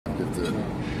gifted.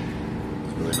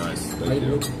 It's really nice. Thank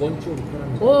you.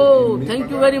 Oh, thank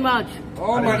you very much.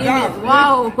 Oh my God!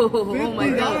 Wow! Oh my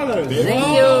God!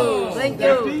 Thank you, thank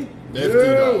you.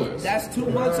 $50. That's 2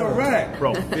 months of rent.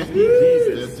 Bro, 50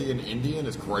 Jesus. 50 in Indian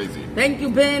is crazy. Thank you,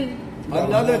 Ben.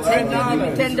 Another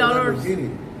 $10.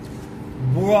 $10.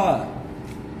 Bruh.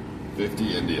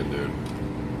 50 Indian, dude.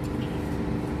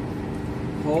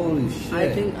 Holy shit. I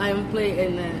think I am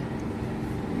playing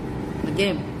a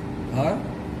game. Huh?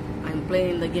 I'm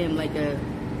playing the game like a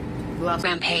last.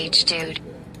 Rampage, dude.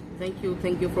 Thank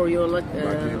you for your luck,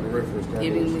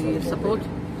 giving me your support.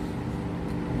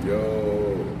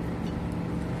 Yo.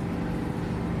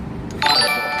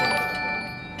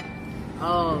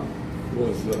 Oh,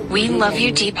 What's up? We love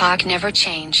you, Deepak. Never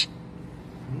change.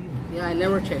 yeah, I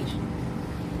never change.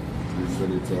 You said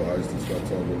you told Ice to stop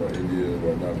talking about India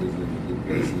while not visiting the good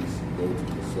places. Go to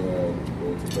Poseidon, go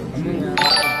to Nigeria.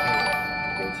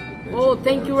 Oh,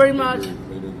 thank you very much.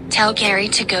 Tell Gary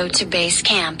to go to base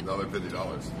camp. Another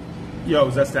 $50. Yo,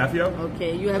 is that Staffio?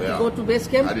 Okay, you have Yeah. to go to base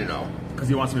camp. I didn't know. Because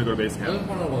he wants me to go to base camp.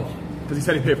 Because he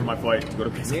said he paid for my flight to go to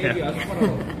base camp.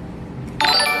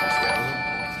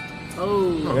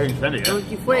 Oh, Yeah, he's spending it. thank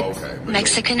you, Flex. Okay.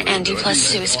 Mexican Andy plus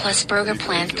Zeus plus Burger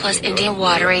Plant plus India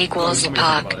water equals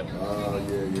Pak. Yeah.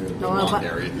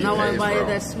 Now I buy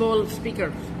the small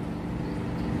speakers.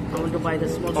 I want to buy the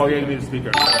small. Oh, yeah, you speaker.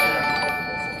 need a speaker.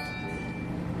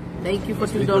 Thank you for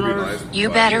 $2. You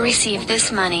better receive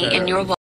this money in your wallet.